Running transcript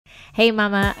Hey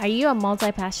mama, are you a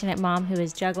multi-passionate mom who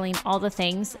is juggling all the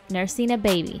things, nursing a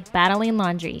baby, battling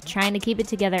laundry, trying to keep it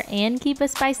together and keep a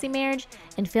spicy marriage,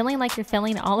 and feeling like you're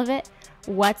feeling all of it?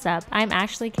 What's up? I'm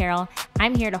Ashley Carroll.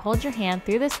 I'm here to hold your hand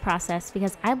through this process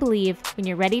because I believe when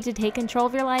you're ready to take control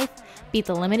of your life, beat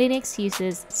the limiting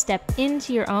excuses, step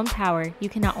into your own power, you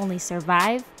can not only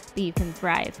survive, but you can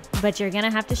thrive. But you're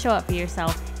gonna have to show up for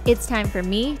yourself. It's time for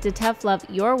me to tough love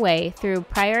your way through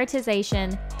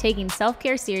prioritization, taking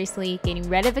self-care seriously, getting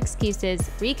rid of excuses,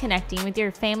 reconnecting with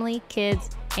your family,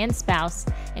 kids, and spouse,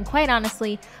 and quite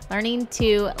honestly, learning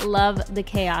to love the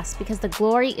chaos because the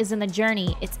glory is in the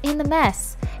journey. It's in the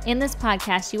mess. In this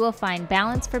podcast, you will find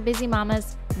balance for busy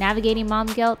mamas, navigating mom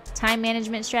guilt, time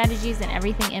management strategies, and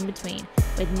everything in between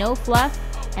with no fluff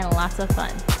and lots of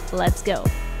fun. Let's go.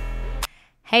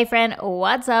 Hey friend,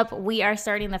 what's up? We are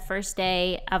starting the first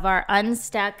day of our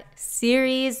Unstuck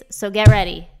series. So get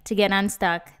ready to get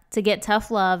unstuck, to get tough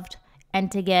loved,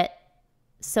 and to get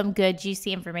some good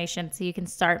juicy information so you can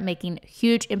start making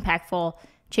huge impactful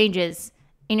changes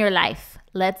in your life.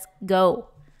 Let's go.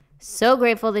 So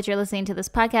grateful that you're listening to this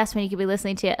podcast when you could be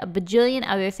listening to a bajillion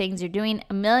other things. You're doing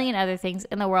a million other things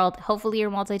in the world. Hopefully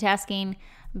you're multitasking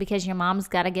because your mom's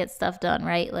got to get stuff done,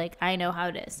 right? Like I know how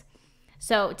it is.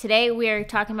 So today we are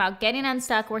talking about getting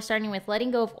unstuck. We're starting with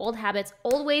letting go of old habits,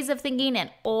 old ways of thinking,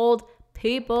 and old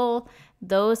people.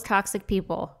 Those toxic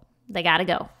people, they gotta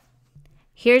go.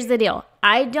 Here's the deal.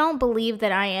 I don't believe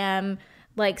that I am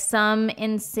like some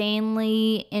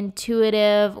insanely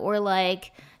intuitive or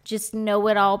like just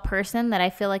know-it-all person that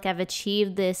I feel like I've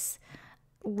achieved this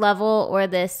level or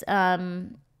this, I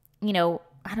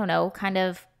don't know, kind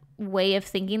of way of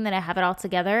thinking that I have it all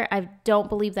together. I don't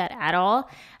believe that at all.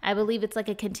 I believe it's like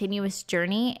a continuous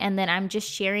journey, and then I'm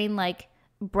just sharing like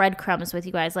breadcrumbs with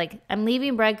you guys. Like I'm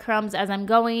leaving breadcrumbs as I'm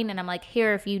going, and I'm like,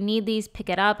 here, if you need these, pick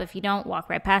it up. If you don't, walk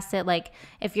right past it. Like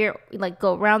if you're like,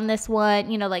 go around this one,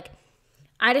 like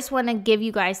I just want to give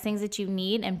you guys things that you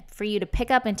need and for you to pick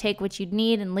up and take what you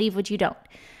need and leave what you don't,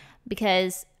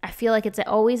 because I feel like it's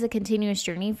always a continuous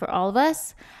journey for all of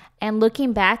us. And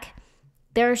looking back,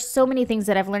 there are so many things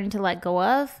that I've learned to let go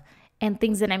of and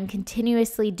things that I'm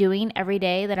continuously doing every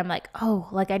day that I'm like, oh,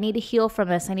 like I need to heal from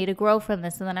this. I need to grow from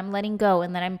this. And then I'm letting go,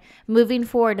 and then I'm moving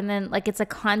forward. And then like it's a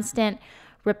constant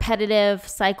repetitive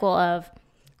cycle of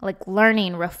like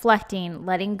learning, reflecting,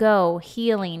 letting go,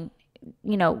 healing,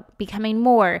 becoming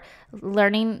more,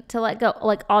 learning to let go.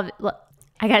 Like all,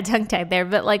 I got tongue tied there,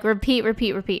 but like repeat,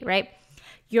 right?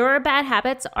 Your bad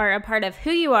habits are a part of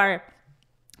who you are,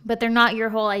 but they're not your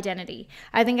whole identity.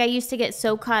 I think I used to get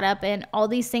so caught up in all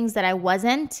these things that I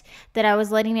wasn't, that I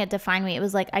was letting it define me. It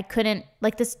was like I couldn't,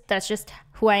 like this, that's just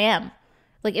who I am.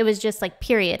 Like it was just like,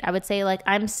 period. I would say like,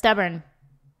 I'm stubborn.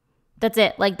 That's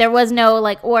it. Like there was no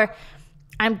like, or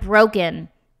I'm broken.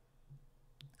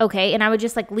 Okay. And I would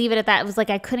just like leave it at that. It was like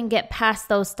I couldn't get past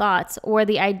those thoughts, or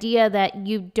the idea that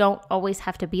you don't always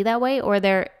have to be that way, or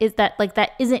there is that, like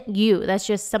that isn't you. That's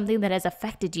just something that has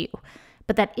affected you.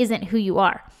 But that isn't who you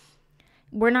are.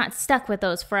 We're not stuck with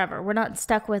those forever. We're not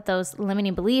stuck with those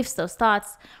limiting beliefs, those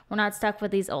thoughts. We're not stuck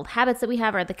with these old habits that we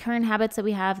have, or the current habits that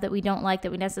we have that we don't like,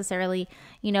 that we necessarily,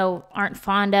 aren't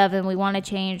fond of and we want to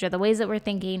change, or the ways that we're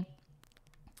thinking.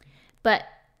 But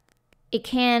it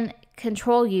can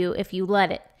control you if you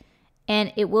let it.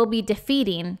 And it will be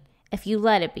defeating if you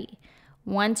let it be.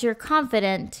 Once you're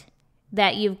confident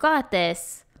that you've got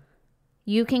this,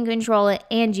 you can control it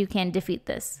and you can defeat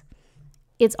this.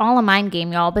 It's all a mind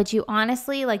game, y'all. But you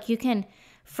honestly, like you can,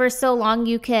 for so long,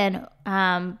 you can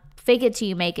fake it till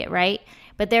you make it, right?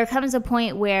 But there comes a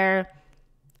point where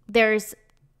there's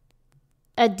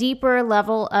a deeper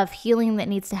level of healing that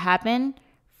needs to happen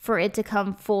for it to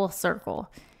come full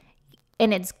circle.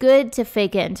 And it's good to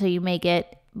fake it until you make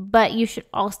it, but you should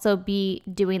also be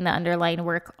doing the underlying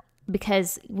work,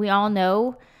 because we all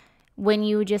know when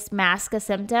you just mask a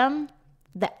symptom,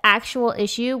 the actual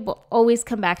issue will always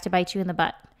come back to bite you in the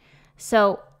butt.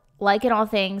 So like in all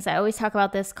things, I always talk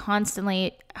about this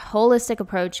constantly, holistic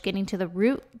approach, getting to the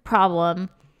root problem,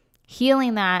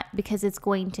 healing that, because it's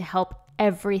going to help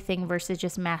everything versus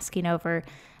just masking over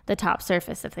the top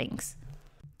surface of things.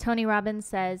 Tony Robbins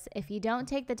says, if you don't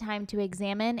take the time to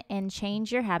examine and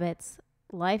change your habits,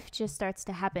 life just starts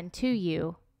to happen to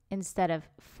you instead of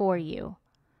for you.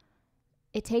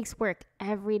 It takes work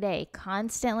every day,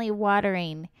 constantly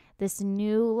watering this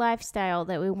new lifestyle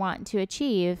that we want to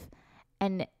achieve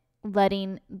and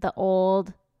letting the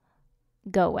old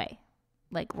go away.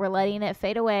 Like we're letting it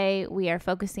fade away. We are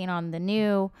focusing on the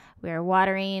new. We are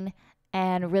watering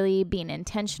and really being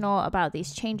intentional about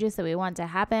these changes that we want to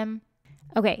happen.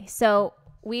 Okay, so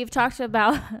we've talked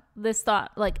about this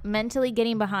thought, like mentally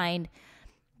getting behind,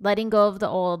 letting go of the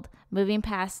old, moving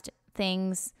past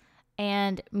things,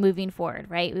 and moving forward,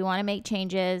 right? We want to make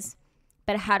changes,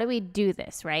 but how do we do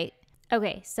this, right?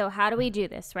 Okay, so how do we do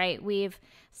this, right? We've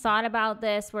thought about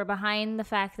this. We're behind the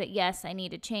fact that, yes, I need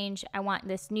to change. I want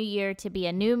this new year to be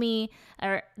a new me,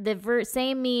 or the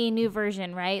same me, new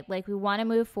version, right? Like, we want to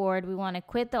move forward. We want to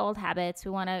quit the old habits.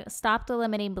 We want to stop the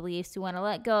limiting beliefs. We want to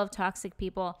let go of toxic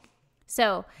people.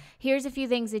 So here's a few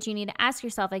things that you need to ask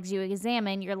yourself as you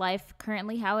examine your life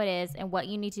currently, how it is, and what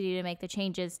you need to do to make the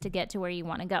changes to get to where you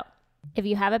want to go. If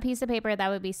you have a piece of paper, that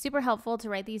would be super helpful to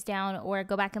write these down, or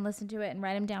go back and listen to it and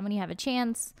write them down when you have a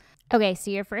chance. Okay,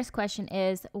 so your first question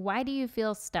is, why do you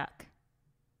feel stuck?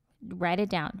 Write it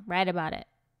down. Write about it.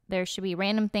 There should be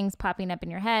random things popping up in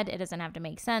your head. It doesn't have to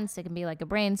make sense. It can be like a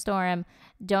brainstorm.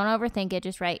 Don't overthink it.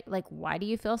 Just write, like, why do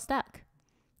you feel stuck?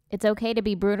 It's okay to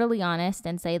be brutally honest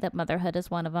and say that motherhood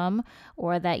is one of them,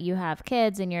 or that you have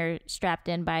kids and you're strapped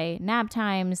in by nap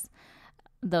times.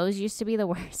 Those used to be the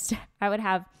worst. I would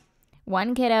have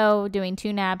one kiddo doing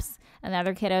 2 naps,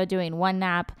 another kiddo doing 1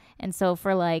 nap. And so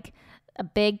for like a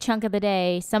big chunk of the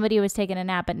day, somebody was taking a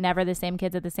nap, but never the same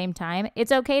kids at the same time.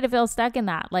 It's okay to feel stuck in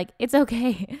that. Like, it's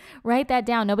okay. Write that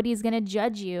down. Nobody's going to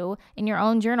judge you in your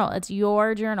own journal. It's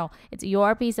your journal. It's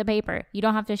your piece of paper. You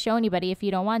don't have to show anybody if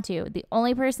you don't want to. The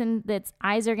only person that's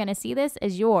eyes are going to see this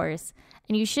is yours.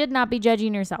 And you should not be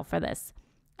judging yourself for this.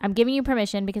 I'm giving you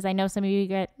permission because I know some of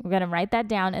you are going to write that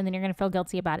down and then you're going to feel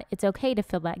guilty about it. It's okay to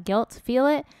feel that guilt, feel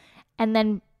it, and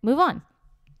then move on.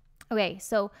 Okay,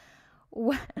 so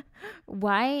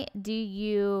why do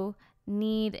you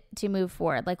need to move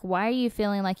forward? Like, why are you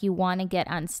feeling like you want to get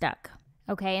unstuck?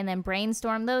 Okay, and then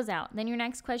brainstorm those out. Then your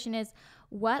next question is,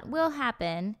 what will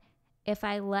happen if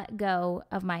I let go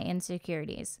of my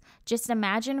insecurities? Just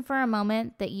imagine for a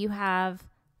moment that you have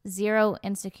 0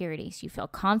 insecurities. You feel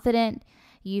confident.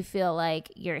 You feel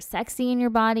like you're sexy in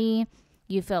your body.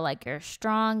 You feel like you're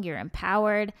strong, you're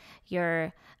empowered,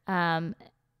 you're,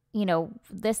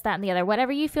 this, that, and the other.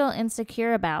 Whatever you feel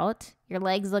insecure about, your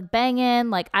legs look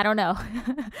banging, like, I don't know.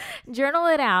 Journal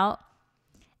it out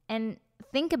and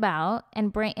think about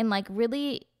and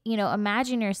really,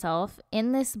 imagine yourself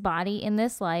in this body, in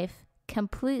this life,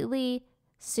 completely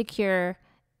secure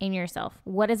in yourself.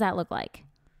 What does that look like?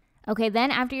 Okay, then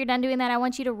after you're done doing that, I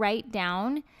want you to write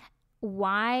down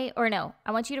I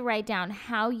want you to write down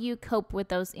how you cope with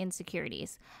those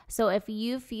insecurities. So if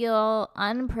you feel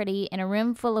unpretty in a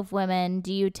room full of women,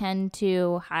 do you tend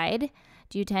to hide?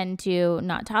 Do you tend to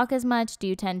not talk as much? Do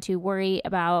you tend to worry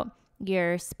about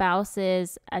your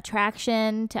spouse's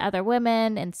attraction to other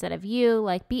women instead of you?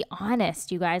 Like, be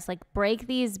honest, you guys. Like,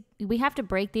 we have to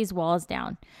break these walls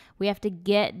down. We have to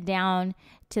get down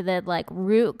to the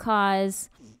root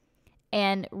cause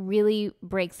and really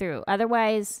break through.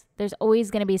 Otherwise, there's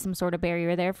always going to be some sort of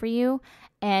barrier there for you,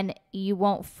 and you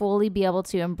won't fully be able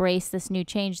to embrace this new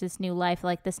change, this new life,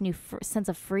 like this new sense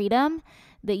of freedom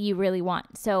that you really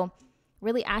want. So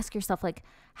really ask yourself,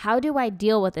 how do I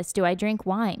deal with this? Do I drink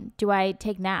wine? Do I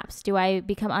take naps? Do I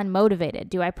become unmotivated?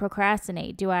 Do I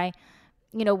procrastinate? Do I,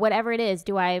 whatever it is,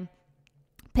 do I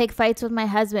pick fights with my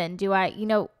husband? Do I,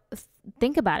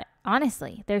 think about it.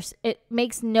 Honestly, it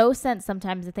makes no sense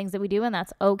sometimes, the things that we do, and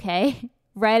that's okay.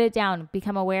 Write it down,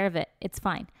 become aware of it. It's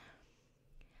fine.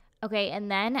 Okay, and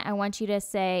then I want you to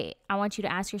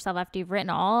ask yourself, after you've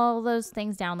written all those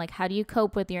things down, how do you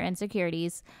cope with your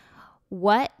insecurities?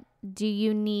 What do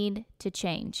you need to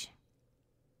change?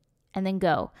 And then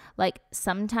go.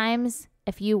 Sometimes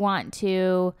if you want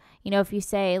to, if you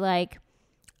say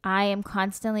I am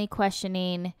constantly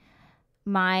questioning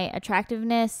my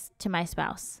attractiveness to my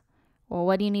spouse. Well,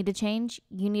 what do you need to change?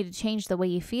 You need to change the way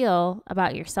you feel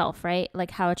about yourself, right?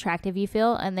 Like how attractive you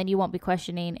feel, and then you won't be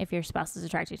questioning if your spouse is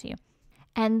attracted to you.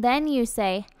 And then you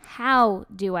say, how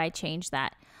do I change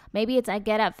that? Maybe it's I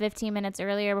get up 15 minutes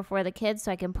earlier before the kids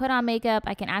so I can put on makeup,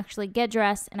 I can actually get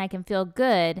dressed, and I can feel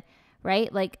good, right?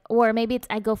 Or maybe it's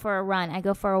I go for a run, I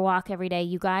go for a walk every day.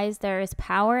 You guys, there is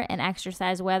power in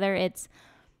exercise, whether it's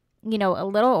a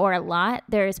little or a lot.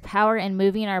 There is power in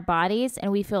moving our bodies,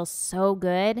 and we feel so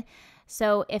good.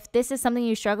 So if this is something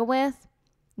you struggle with,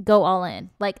 go all in.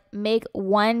 Make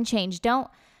one change.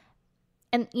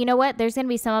 And you know what? There's going to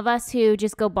be some of us who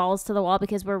just go balls to the wall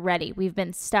because we're ready. We've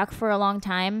been stuck for a long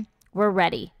time. We're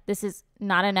ready. This is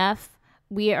not enough.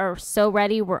 We are so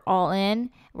ready. We're all in.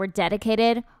 We're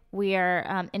dedicated. We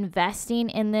are investing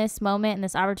in this moment, in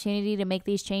this opportunity to make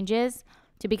these changes,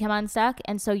 to become unstuck.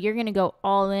 And so you're going to go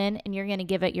all in and you're going to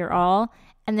give it your all.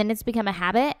 And then it's become a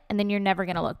habit, and then you're never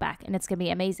going to look back, and it's going to be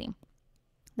amazing.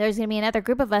 There's going to be another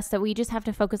group of us that we just have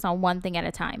to focus on one thing at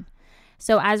a time.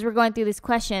 So as we're going through these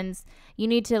questions, you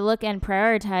need to look and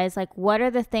prioritize, like, what are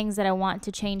the things that I want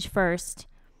to change first?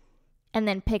 And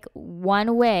then pick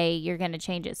one way you're going to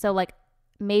change it. So like,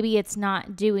 maybe it's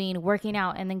not working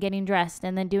out and then getting dressed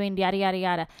and then doing yada, yada,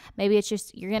 yada. Maybe it's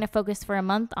just, you're going to focus for a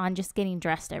month on just getting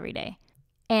dressed every day.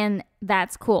 And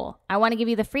that's cool. I want to give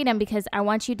you the freedom because I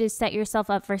want you to set yourself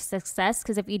up for success.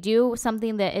 Because if you do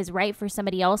something that is right for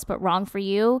somebody else but wrong for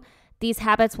you, these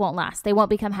habits won't last. They won't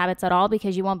become habits at all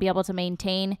because you won't be able to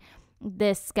maintain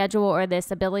this schedule or this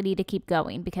ability to keep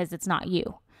going because it's not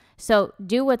you. So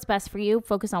do what's best for you.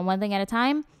 Focus on one thing at a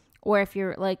time. Or if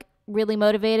you're like really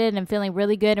motivated and feeling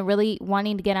really good and really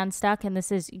wanting to get unstuck, and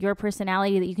this is your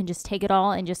personality that you can just take it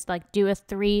all and just like do a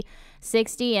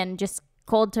 360 and just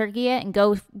cold turkey it and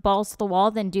go balls to the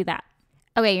wall, then do that.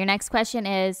 Okay, your next question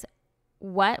is,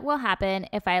 what will happen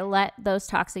if I let those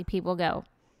toxic people go?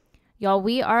 Y'all,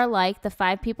 we are like the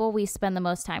 5 people we spend the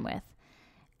most time with.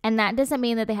 And that doesn't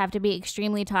mean that they have to be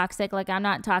extremely toxic. Like, I'm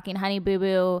not talking honey boo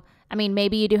boo. I mean,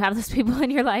 maybe you do have those people in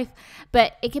your life,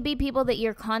 but it could be people that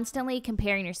you're constantly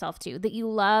comparing yourself to, that you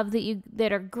love,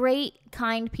 that are great,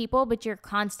 kind people, but you're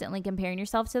constantly comparing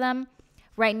yourself to them.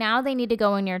 Right now, they need to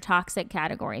go in your toxic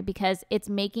category because it's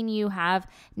making you have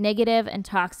negative and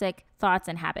toxic thoughts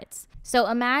and habits. So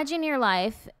imagine your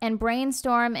life and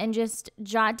brainstorm and just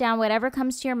jot down whatever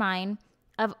comes to your mind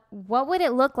of what would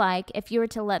it look like if you were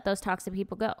to let those toxic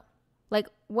people go? Like,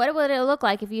 what would it look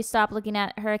like if you stopped looking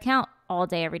at her account all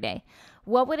day, every day?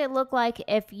 What would it look like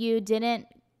if you didn't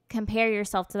compare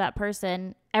yourself to that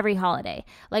person every holiday?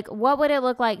 Like, what would it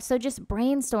look like? So just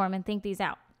brainstorm and think these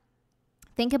out.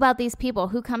 Think about these people.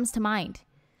 Who comes to mind?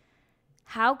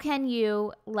 How can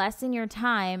you lessen your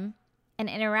time and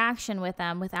interaction with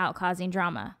them without causing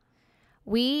drama?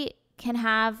 We can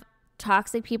have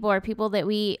toxic people or people that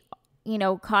we,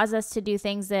 cause us to do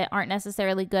things that aren't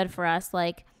necessarily good for us,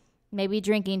 like maybe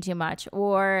drinking too much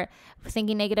or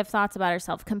thinking negative thoughts about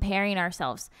ourselves, comparing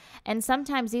ourselves. And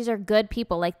sometimes these are good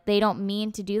people. Like, they don't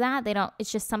mean to do that.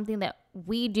 It's just something that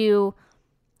we do,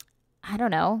 I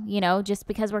don't know, just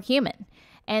because we're human.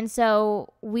 And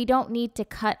so we don't need to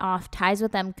cut off ties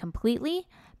with them completely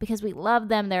because we love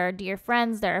them. They're our dear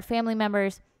friends. They're our family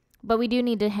members. But we do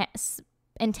need to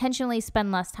intentionally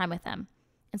spend less time with them.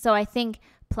 And so I think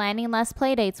planning less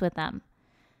play dates with them,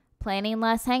 planning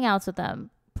less hangouts with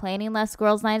them, planning less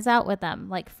girls' nights out with them,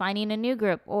 like finding a new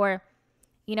group or,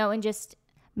 and just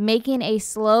making a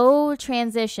slow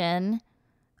transition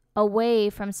away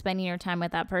from spending your time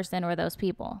with that person or those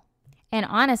people. And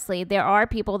honestly, there are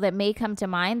people that may come to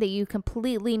mind that you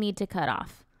completely need to cut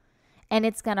off. And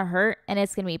it's going to hurt and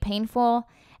it's going to be painful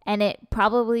and it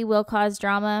probably will cause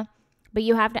drama. But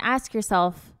you have to ask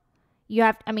yourself,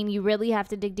 you really have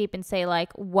to dig deep and say,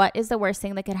 like, what is the worst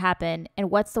thing that could happen? And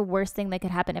what's the worst thing that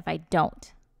could happen if I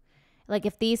don't? Like,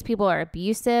 if these people are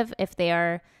abusive, if they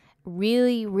are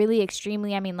really, really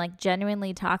extremely,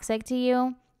 genuinely toxic to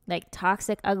you, like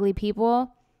toxic, ugly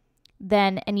people,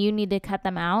 then, and you need to cut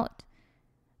them out,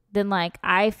 then like,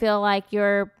 I feel like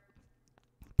your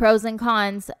pros and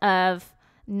cons of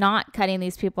not cutting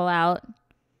these people out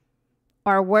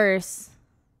are worse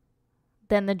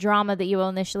than the drama that you will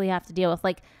initially have to deal with.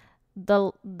 Like,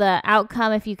 the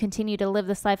outcome, if you continue to live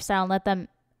this lifestyle and let them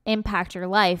impact your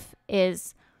life,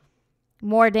 is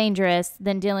more dangerous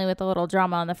than dealing with a little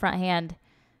drama on the front hand.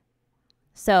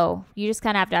 So you just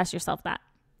kind of have to ask yourself that.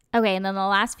 Okay, and then the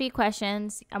last few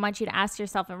questions I want you to ask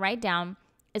yourself and write down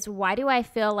is, why do I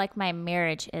feel like my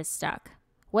marriage is stuck?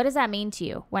 What does that mean to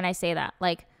you when I say that?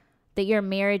 Like, that your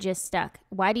marriage is stuck.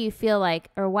 Why do you feel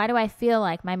like, or why do I feel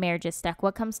like my marriage is stuck?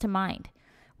 What comes to mind?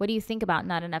 What do you think about?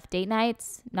 Not enough date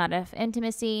nights, not enough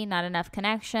intimacy, not enough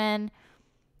connection,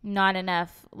 not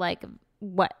enough,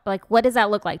 what does that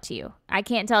look like to you? I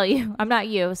can't tell you. I'm not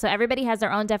you. So everybody has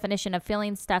their own definition of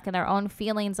feeling stuck and their own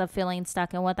feelings of feeling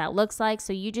stuck and what that looks like.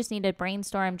 So you just need to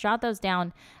brainstorm, jot those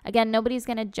down. Again, nobody's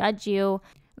going to judge you.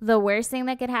 The worst thing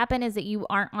that could happen is that you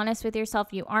aren't honest with yourself.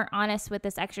 You aren't honest with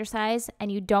this exercise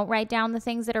and you don't write down the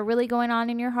things that are really going on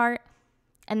in your heart.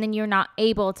 And then you're not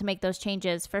able to make those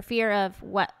changes for fear of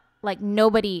what, like,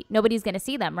 nobody's going to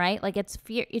see them, right? Like, it's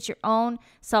fear, it's your own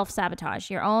self-sabotage,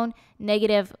 your own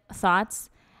negative thoughts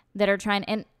that are trying,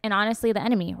 and honestly, the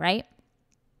enemy, right?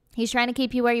 He's trying to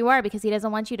keep you where you are because he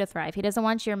doesn't want you to thrive. He doesn't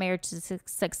want your marriage to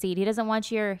succeed. He doesn't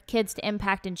want your kids to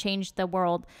impact and change the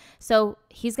world. So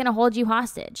he's going to hold you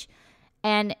hostage.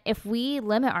 And if we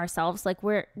limit ourselves, like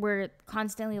we're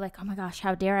constantly like, oh my gosh,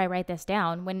 how dare I write this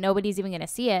down when nobody's even going to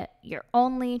see it? You're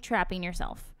only trapping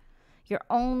yourself. You're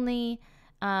only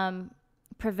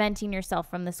preventing yourself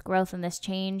from this growth and this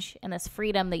change and this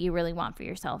freedom that you really want for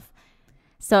yourself.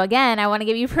 So again, I want to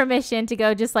give you permission to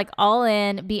go just like all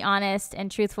in, be honest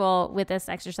and truthful with this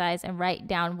exercise and write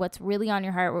down what's really on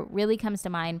your heart, what really comes to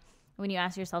mind when you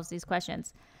ask yourselves these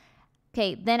questions.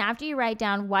 Okay, then after you write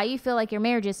down why you feel like your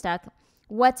marriage is stuck,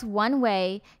 what's one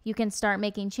way you can start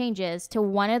making changes to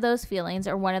one of those feelings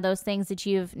or one of those things that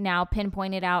you've now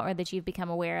pinpointed out or that you've become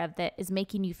aware of that is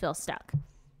making you feel stuck?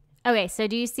 Okay, so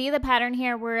do you see the pattern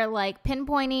here? We're like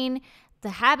pinpointing the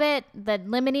habit, the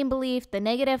limiting belief, the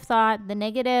negative thought, the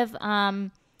negative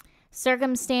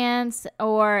circumstance,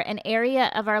 or an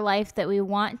area of our life that we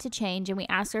want to change. And we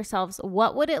ask ourselves,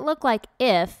 what would it look like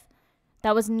if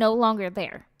that was no longer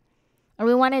there? And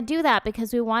we want to do that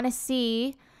because we want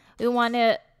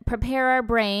to prepare our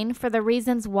brain for the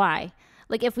reasons why.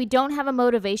 Like if we don't have a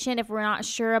motivation, if we're not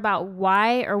sure about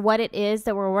why or what it is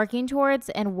that we're working towards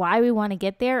and why we want to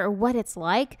get there or what it's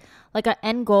like an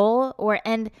end goal or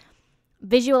end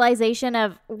visualization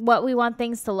of what we want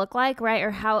things to look like, right?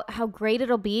 Or how great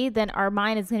it'll be, then our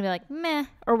mind is going to be like, meh,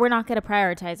 or we're not going to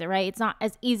prioritize it, right? It's not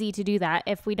as easy to do that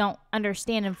if we don't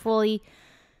understand and fully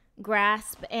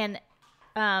grasp and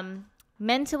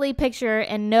mentally picture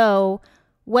and know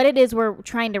what it is we're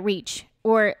trying to reach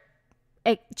or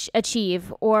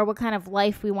achieve or what kind of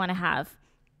life we want to have.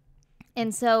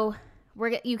 And so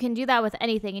you can do that with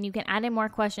anything, and you can add in more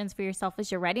questions for yourself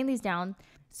as you're writing these down.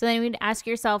 So then you need to ask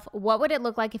yourself, what would it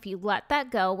look like if you let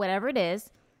that go, whatever it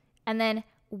is? And then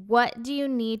what do you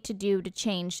need to do to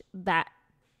change that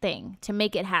thing, to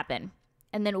make it happen?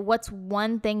 And then what's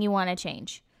one thing you want to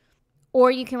change?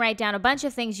 Or you can write down a bunch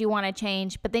of things you want to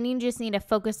change, but then you just need to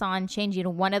focus on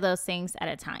changing one of those things at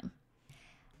a time.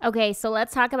 Okay, so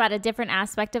let's talk about a different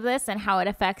aspect of this and how it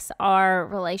affects our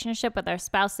relationship with our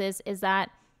spouses. Is that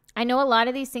I know a lot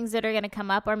of these things that are going to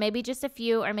come up, or maybe just a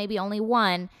few, or maybe only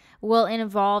one, will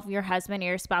involve your husband or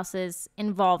your spouse's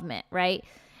involvement, right?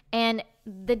 And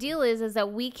the deal is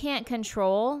that we can't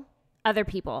control other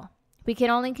people. We can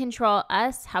only control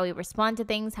us, how we respond to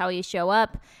things, how we show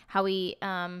up, how we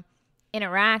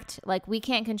interact. Like we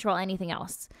can't control anything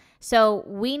else. So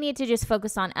we need to just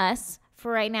focus on us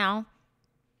for right now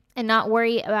and not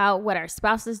worry about what our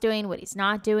spouse is doing, what he's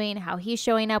not doing, how he's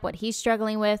showing up, what he's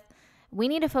struggling with. We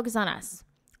need to focus on us,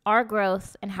 our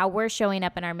growth, and how we're showing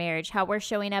up in our marriage, how we're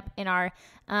showing up in our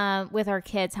with our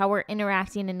kids, how we're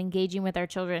interacting and engaging with our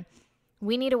children.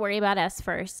 We need to worry about us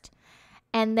first.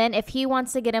 And then if he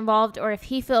wants to get involved, or if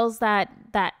he feels that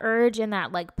urge and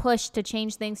that like push to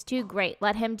change things too, great.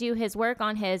 Let him do his work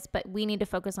on his, but we need to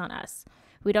focus on us.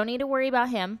 We don't need to worry about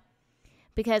him,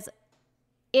 because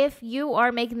if you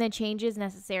are making the changes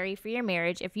necessary for your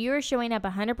marriage, if you are showing up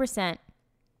 100%,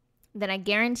 then I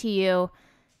guarantee you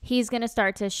he's going to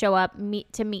start to show up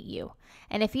to meet you.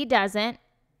 And if he doesn't,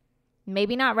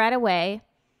 maybe not right away,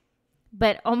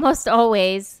 but almost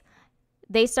always,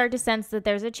 they start to sense that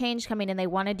there's a change coming and they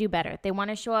want to do better. They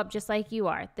want to show up just like you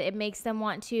are. It makes them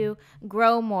want to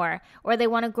grow more, or they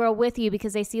want to grow with you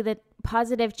because they see the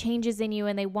positive changes in you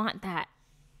and they want that.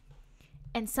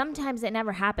 And sometimes it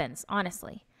never happens,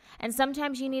 honestly. And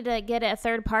sometimes you need to get a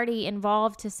third party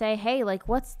involved to say, hey, like,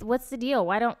 what's the deal?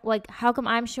 How come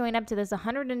I'm showing up to this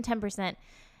 110%?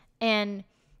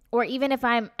 Or even if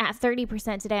I'm at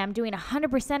 30% today, I'm doing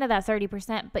 100% of that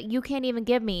 30%, but you can't even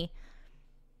give me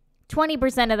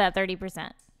 20% of that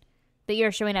 30% that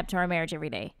you're showing up to our marriage every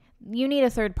day. You need a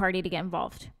third party to get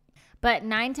involved. But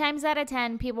 9 times out of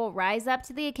 10, people rise up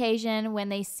to the occasion when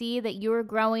they see that you're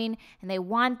growing and they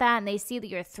want that, and they see that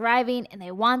you're thriving and they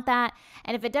want that.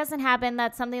 And if it doesn't happen,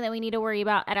 that's something that we need to worry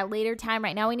about at a later time.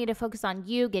 Right now, we need to focus on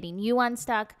you, getting you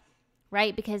unstuck,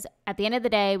 right? Because at the end of the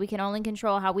day, we can only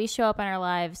control how we show up in our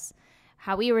lives,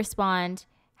 how we respond,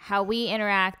 how we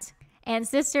interact. And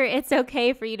sister, it's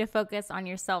okay for you to focus on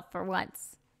yourself for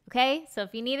once, okay? So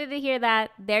if you needed to hear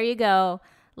that, there you go.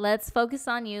 Let's focus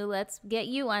on you. Let's get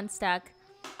you unstuck.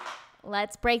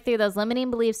 Let's break through those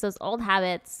limiting beliefs, those old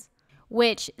habits,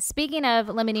 which, speaking of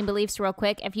limiting beliefs real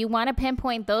quick, if you want to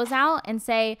pinpoint those out and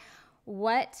say,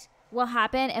 what will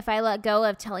happen if I let go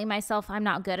of telling myself I'm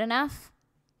not good enough?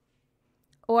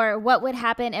 Or what would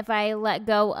happen if I let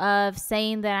go of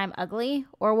saying that I'm ugly?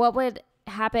 Or what would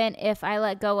happen if I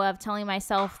let go of telling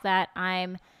myself that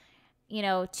I'm,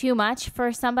 too much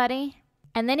for somebody?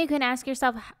 And then you can ask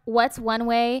yourself, what's one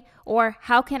way, or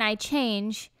how can I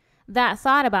change that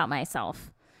thought about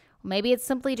myself? Maybe it's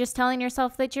simply just telling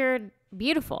yourself that you're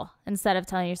beautiful instead of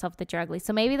telling yourself that you're ugly.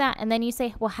 So maybe that, and then you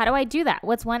say, well, how do I do that?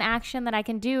 What's one action that I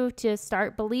can do to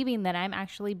start believing that I'm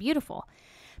actually beautiful?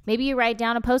 Maybe you write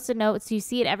down a Post-it note so you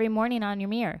see it every morning on your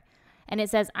mirror, and it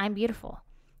says, I'm beautiful.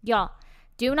 Y'all,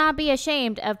 Do not be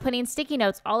ashamed of putting sticky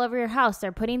notes all over your house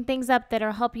or putting things up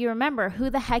that'll help you remember who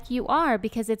the heck you are,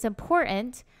 because it's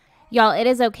important. Y'all, it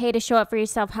is okay to show up for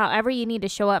yourself however you need to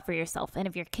show up for yourself. And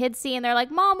if your kids see and they're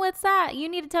like, Mom, what's that? You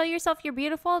need to tell yourself you're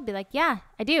beautiful. Be like, yeah,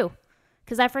 I do.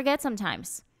 Because I forget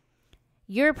sometimes.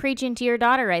 You're preaching to your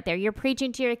daughter right there. You're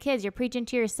preaching to your kids. You're preaching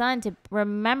to your son to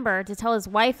remember to tell his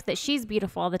wife that she's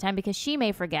beautiful all the time because she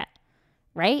may forget,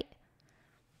 right?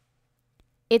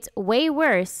 It's way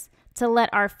worse to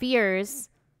let our fears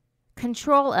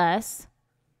control us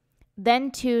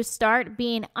than to start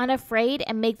being unafraid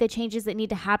and make the changes that need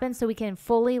to happen so we can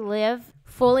fully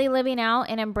living out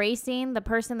and embracing the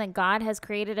person that God has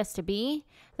created us to be,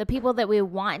 the people that we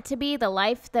want to be, the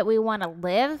life that we want to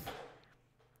live.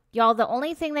 Y'all, the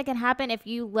only thing that can happen if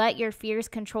you let your fears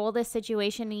control this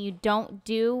situation and you don't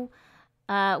do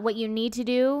what you need to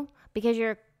do because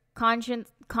you're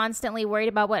constantly worried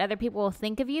about what other people will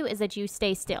think of you, is that you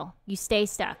stay still. You stay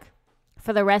stuck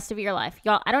for the rest of your life.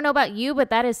 Y'all, I don't know about you, but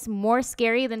that is more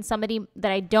scary than somebody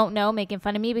that I don't know making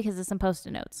fun of me because of some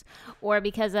Post-it notes or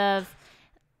because of,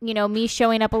 me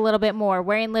showing up a little bit more,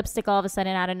 wearing lipstick all of a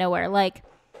sudden out of nowhere. Like,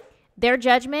 their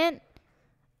judgment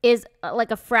is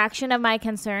like a fraction of my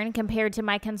concern compared to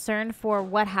my concern for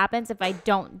what happens if I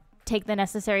don't take the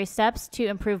necessary steps to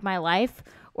improve my life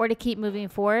or to keep moving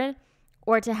forward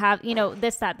or to have,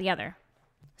 this, that, the other.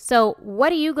 So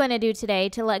what are you going to do today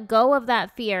to let go of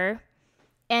that fear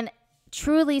and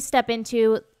truly step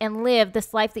into and live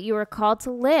this life that you were called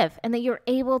to live and that you're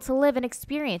able to live and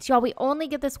experience? Y'all, we only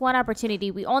get this one opportunity.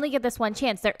 We only get this one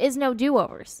chance. There is no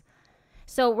do-overs.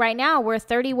 So right now we're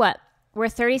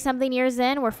 30-something years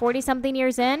in. We're 40-something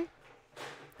years in.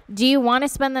 Do you want to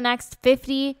spend the next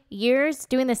 50 years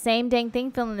doing the same dang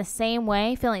thing, feeling the same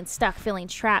way, feeling stuck, feeling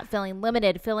trapped, feeling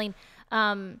limited, feeling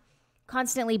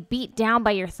constantly beat down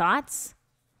by your thoughts?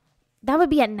 That would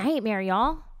be a nightmare,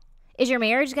 y'all. Is your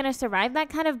marriage going to survive that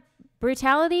kind of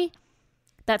brutality,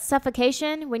 that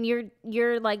suffocation, when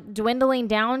you're like dwindling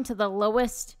down to the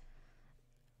lowest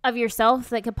of yourself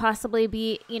that could possibly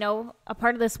be, a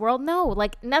part of this world? No,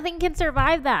 like nothing can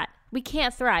survive that. We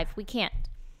can't thrive. We can't.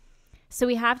 So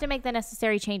we have to make the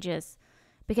necessary changes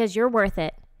because you're worth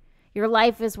it. Your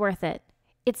life is worth it.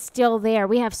 It's still there.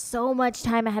 We have so much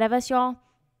time ahead of us, y'all.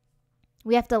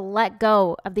 We have to let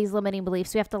go of these limiting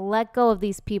beliefs. We have to let go of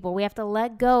these people. We have to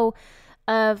let go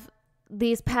of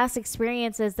these past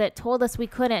experiences that told us we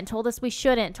couldn't, told us we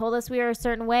shouldn't, told us we were a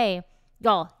certain way.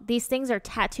 Y'all, these things are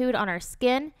tattooed on our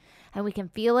skin and we can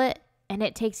feel it. And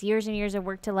it takes years and years of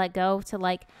work to let go, to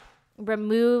like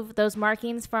remove those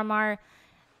markings from our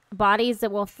bodies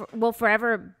that will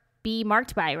forever be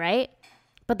marked by, right?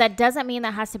 But that doesn't mean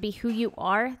that has to be who you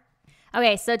are.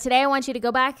 Okay, so today I want you to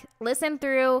go back, listen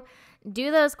through,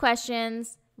 do those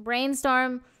questions,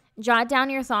 brainstorm, jot down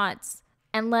your thoughts,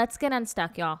 and let's get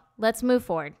unstuck, y'all. Let's move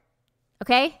forward,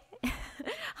 okay?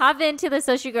 Hop into the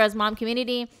Social Girls Mom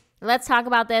community. Let's talk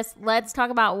about this. Let's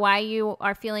talk about why you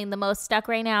are feeling the most stuck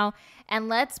right now, and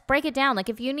let's break it down. Like,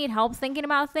 if you need help thinking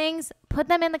about things, put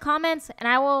them in the comments, and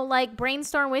I will,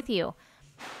 brainstorm with you.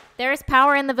 There's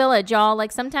power in the village, y'all.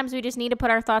 Like, sometimes we just need to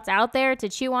put our thoughts out there to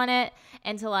chew on it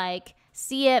and to,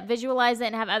 see it, visualize it,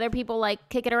 and have other people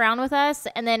kick it around with us.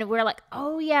 And then we're like,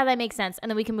 oh yeah, that makes sense. And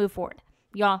then we can move forward,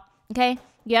 y'all. Okay.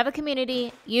 You have a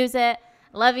community, use it.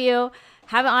 Love you.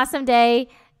 Have an awesome day.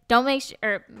 Do make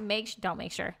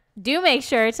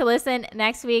sure to listen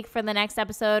next week for the next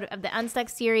episode of the UNSTUCK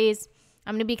series.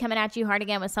 I'm going to be coming at you hard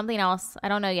again with something else. I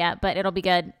don't know yet, but it'll be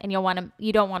good and you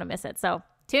don't want to miss it. So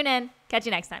tune in. Catch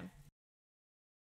you next time.